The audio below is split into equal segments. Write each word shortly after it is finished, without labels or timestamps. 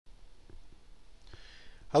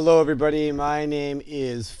Hello, everybody. My name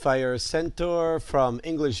is Fire Centaur from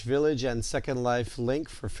English Village and Second Life Link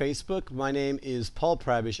for Facebook. My name is Paul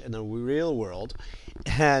Prabish in the real world,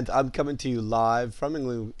 and I'm coming to you live from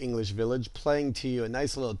English Village, playing to you a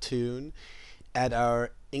nice little tune at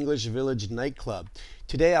our English Village nightclub.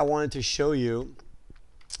 Today, I wanted to show you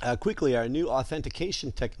quickly our new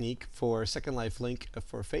authentication technique for Second Life Link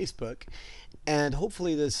for Facebook. And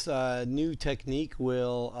hopefully, this new technique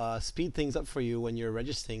will speed things up for you when you're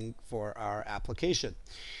registering for our application.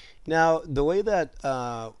 Now, the way that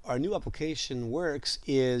our new application works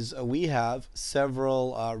is we have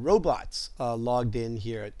several robots logged in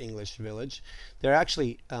here at English Village. They're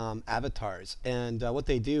actually avatars, and what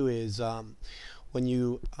they do is when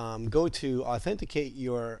you go to authenticate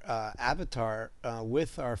your avatar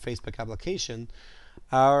with our Facebook application,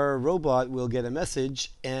 our robot will get a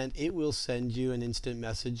message and it will send you an instant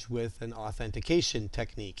message with an authentication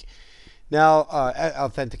technique. Now,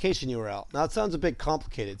 authentication URL. Now, it sounds a bit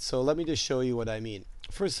complicated, so let me just show you what I mean.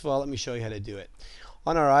 First of all, let me show you how to do it.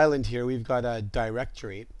 On our island here, we've got a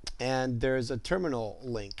directory, and there's a terminal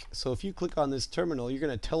link. So if you click on this terminal, you're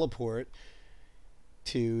going to teleport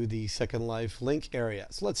to the Second Life link area.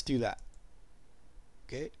 So let's do that.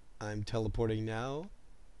 Okay, I'm teleporting now.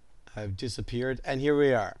 I've disappeared, and here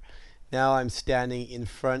we are. Now I'm standing in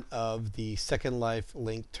front of the Second Life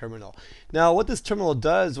link terminal. Now what this terminal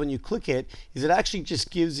does when you click it is it actually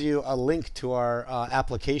just gives you a link to our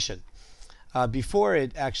application. Before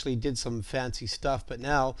it actually did some fancy stuff, but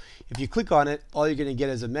now if you click on it, all you're going to get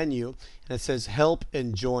is a menu, and it says help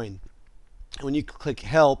and join. And when you click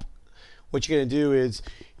help, what you're going to do is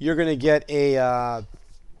you're going to get a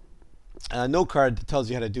note card that tells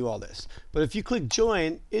you how to do all this. But if you click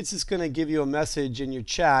join, it's just going to give you a message in your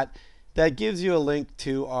chat that gives you a link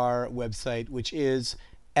to our website, which is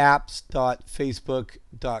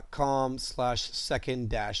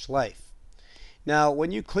apps.facebook.com/second-life. Now,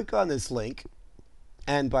 when you click on this link,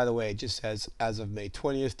 and by the way, it just says as of May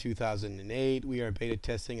 20th, 2008, we are beta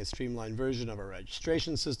testing a streamlined version of our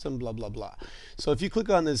registration system, blah, blah, blah. So if you click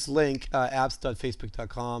on this link,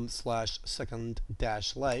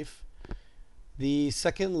 apps.facebook.com/second-life, the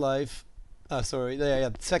Second Life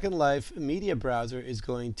Second Life media browser is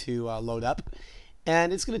going to load up,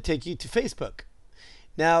 and it's going to take you to Facebook.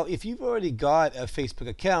 Now, if you've already got a Facebook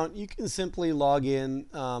account, you can simply log in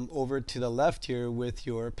over to the left here with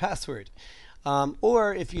your password.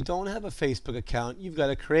 Or if you don't have a Facebook account, you've got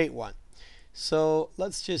to create one. So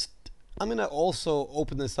I'm going to also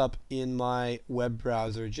open this up in my web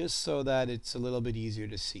browser just so that it's a little bit easier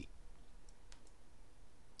to see.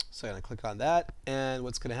 So I'm going to click on that, and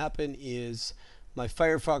what's going to happen is my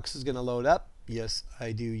Firefox is going to load up. Yes,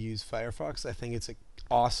 I do use Firefox. I think it's an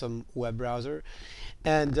awesome web browser.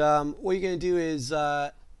 And what you're going to do is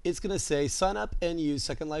it's going to say sign up and use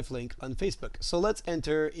Second Life Link on Facebook. So let's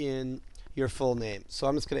enter in your full name. So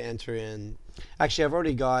I'm just going to enter in, actually I've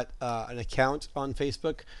already got an account on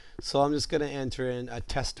Facebook, so I'm just going to enter in a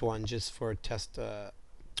test one just for test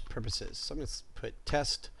purposes. So I'm going to put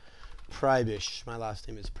test Prybish. My last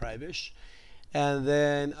name is Prybish. And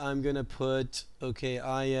then I'm going to put, okay,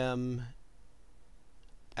 I am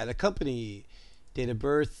at a company. Date of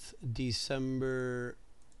birth, December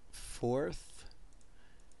 4th,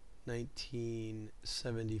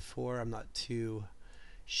 1974. I'm not too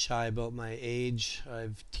shy about my age. I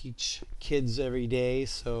teach kids every day,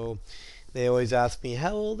 so they always ask me,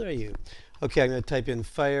 how old are you? Okay, I'm going to type in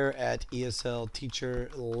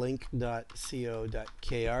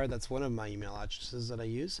fire@eslteacherlink.co.kr. That's one of my email addresses that I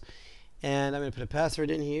use. And I'm going to put a password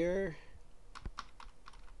in here.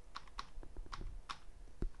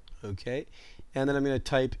 Okay, and then I'm going to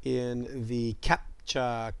type in the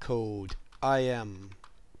CAPTCHA code. IM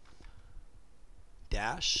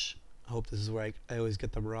dash. I hope this is where I always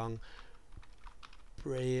get them wrong.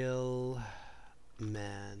 Braille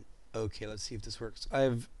man. Okay, let's see if this works.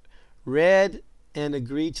 I've read and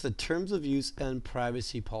agreed to the terms of use and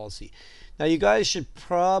privacy policy. Now, you guys should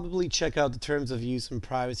probably check out the terms of use and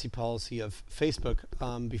privacy policy of Facebook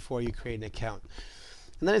before you create an account.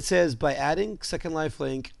 And then it says, by adding Second Life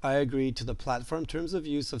Link, I agree to the platform terms of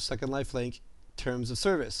use of Second Life Link terms of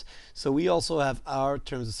service. So we also have our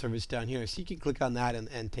terms of service down here. So you can click on that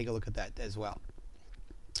and take a look at that as well.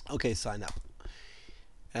 Okay, sign up.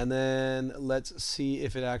 And then let's see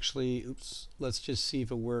if it actually, let's just see if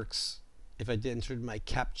it works. If I entered my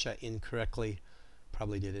CAPTCHA incorrectly,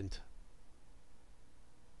 probably didn't.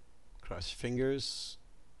 Cross your fingers.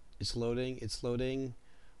 It's loading, it's loading.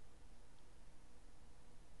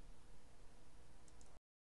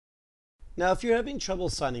 Now, if you're having trouble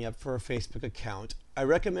signing up for a Facebook account, I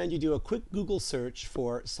recommend you do a quick Google search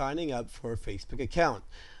for signing up for a Facebook account.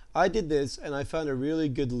 I did this and I found a really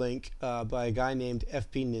good link by a guy named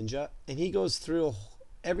FP Ninja, and he goes through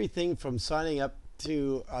everything from signing up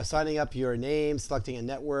to signing up your name, selecting a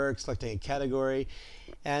network, selecting a category,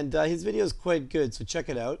 and his video is quite good, so check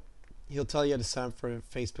it out. He'll tell you how to sign up for a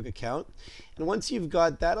Facebook account, and once you've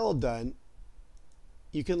got that all done,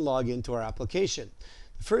 you can log into our application.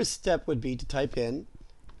 The first step would be to type in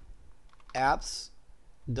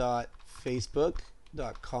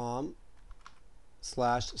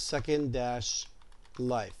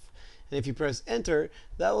apps.facebook.com/second-life. And if you press enter,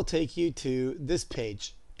 that will take you to this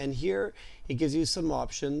page. And here it gives you some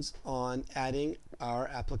options on adding our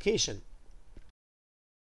application.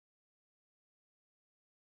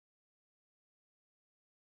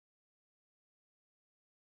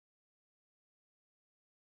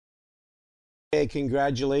 Okay,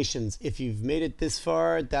 congratulations. If you've made it this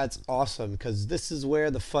far, that's awesome, because this is where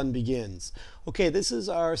the fun begins. Okay, this is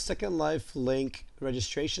our Second Life link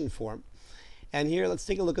registration form. And here, let's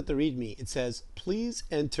take a look at the README. It says, please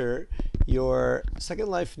enter your Second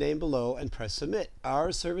Life name below and press submit.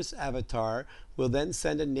 Our service avatar will then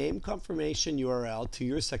send a name confirmation URL to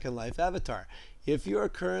your Second Life avatar. If you are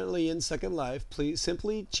currently in Second Life, please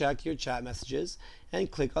simply check your chat messages and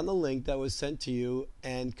click on the link that was sent to you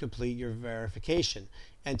and complete your verification.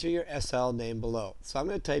 Enter your SL name below. So I'm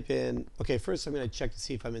going to type in, okay, first I'm going to check to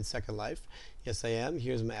see if I'm in Second Life. Yes, I am.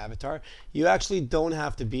 Here's my avatar. You actually don't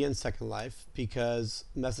have to be in Second Life because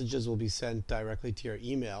messages will be sent directly to your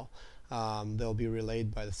email. They'll be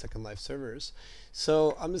relayed by the Second Life servers.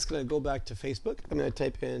 So I'm just going to go back to Facebook. I'm going to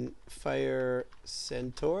type in Fire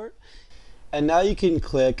Centaur. And now you can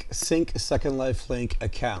click Sync Second Life Link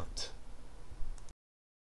Account.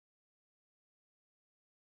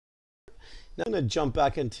 Now I'm going to jump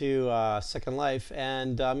back into Second Life,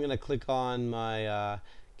 and I'm going to click on my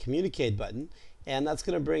Communicate button, and that's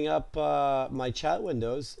going to bring up my chat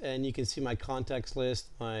windows, and you can see my contacts list,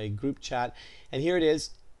 my group chat, and here it is.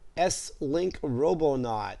 S-Link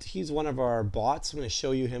Robonaut. He's one of our bots. I'm going to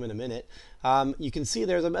show you him in a minute. You can see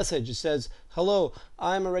there's a message. It says, hello,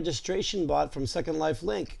 I'm a registration bot from Second Life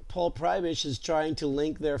Link. Paul Prybish is trying to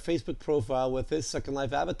link their Facebook profile with this Second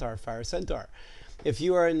Life avatar, Fire Centaur. If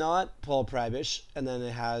you are not Paul Prybish, and then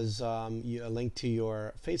it has a link to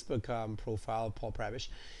your Facebook profile of Paul Prybish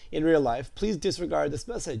in real life, please disregard this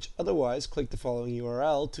message. Otherwise, click the following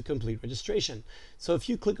URL to complete registration. So if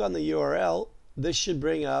you click on the URL, this should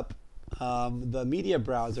bring up the media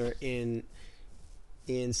browser in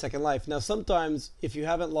Second Life. Now sometimes if you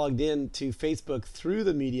haven't logged in to Facebook through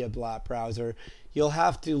the media browser, you'll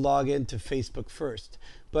have to log into Facebook first.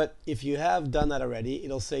 But if you have done that already,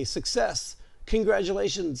 it'll say success.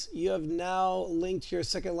 Congratulations, you have now linked your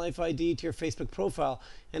Second Life ID to your Facebook profile.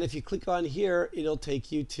 And if you click on here, it'll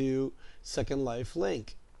take you to Second Life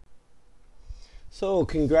Link. So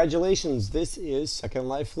congratulations, this is Second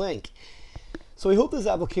Life Link. So we hope this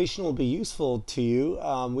application will be useful to you.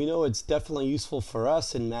 We know it's definitely useful for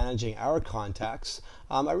us in managing our contacts.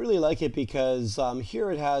 I really like it because here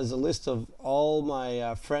it has a list of all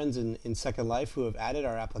my friends in Second Life who have added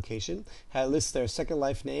our application. It lists their Second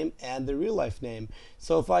Life name and their real life name.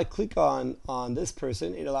 So if I click on this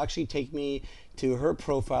person, it'll actually take me to her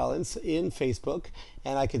profile in Facebook,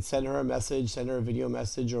 and I could send her a message, send her a video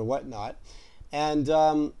message or whatnot. And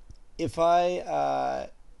if I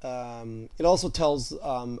it also tells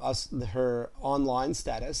us her online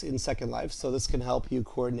status in Second Life, so this can help you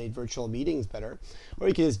coordinate virtual meetings better. Or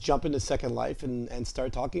you can just jump into Second Life and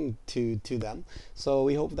start talking to them. So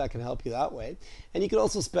we hope that can help you that way. And you can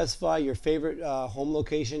also specify your favorite home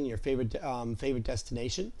location, your favorite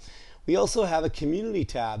destination. We also have a community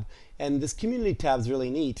tab, and this community tab is really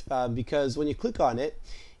neat because when you click on it,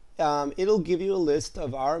 it'll give you a list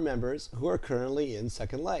of our members who are currently in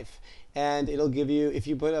Second Life. And it'll give you, if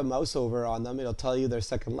you put a mouse over on them, it'll tell you their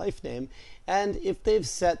Second Life name. And if they've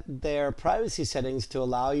set their privacy settings to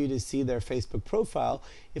allow you to see their Facebook profile,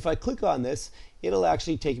 if I click on this, it'll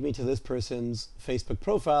actually take me to this person's Facebook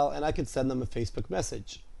profile, and I could send them a Facebook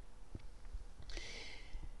message.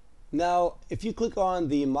 Now, if you click on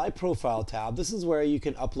the My Profile tab, this is where you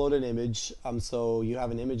can upload an image, so you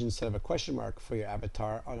have an image instead of a question mark for your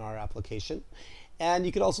avatar on our application. And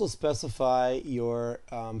you can also specify your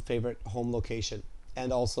favorite home location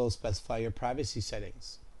and also specify your privacy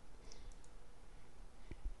settings.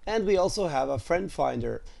 And we also have a friend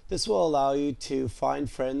finder. This will allow you to find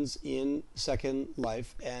friends in Second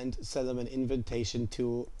Life and send them an invitation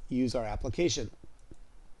to use our application.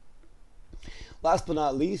 Last but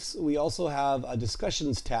not least, we also have a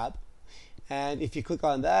discussions tab. And if you click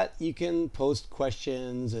on that, you can post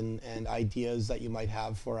questions and ideas that you might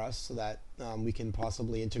have for us so that we can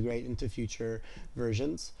possibly integrate into future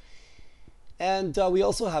versions. And we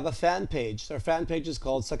also have a fan page. Our fan page is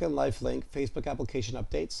called Second Life Link Facebook Application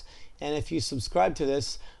Updates. And if you subscribe to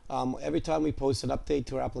this, every time we post an update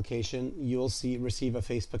to our application, you'll receive a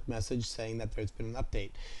Facebook message saying that there's been an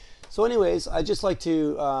update. So anyways, I'd just like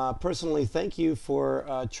to personally thank you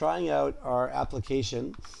for trying out our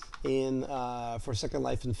application for Second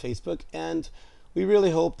Life in Facebook, and we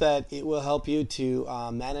really hope that it will help you to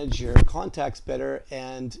manage your contacts better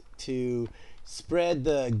and to spread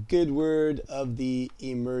the good word of the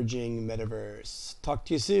emerging metaverse. Talk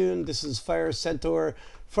to you soon. This is Fire Centaur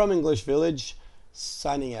from English Village,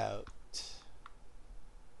 signing out.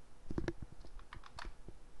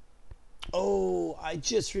 Oh, I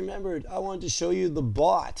just remembered. I wanted to show you the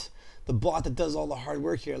bot that does all the hard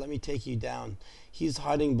work here. Let me take you down. He's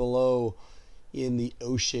hiding below in the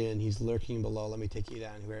ocean. He's lurking below. Let me take you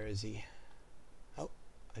down. Where is he? Oh,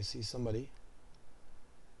 I see somebody.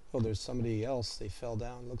 Oh, there's somebody else. They fell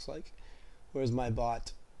down, looks like. Where's my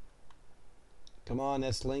bot? Come on,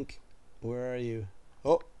 S-Link. Where are you?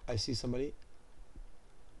 Oh, I see somebody.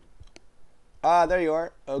 Ah, there you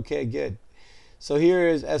are. Okay, good. So here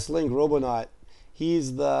is S-Link Robonaut.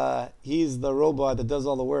 He's the robot that does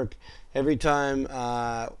all the work. Every time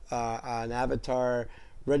an avatar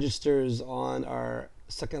registers on our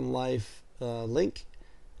Second Life Link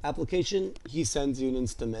application, he sends you an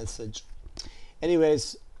instant message.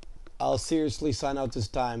 Anyways, I'll seriously sign out this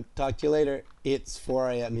time. Talk to you later. It's 4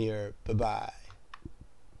 a.m. here. Bye-bye.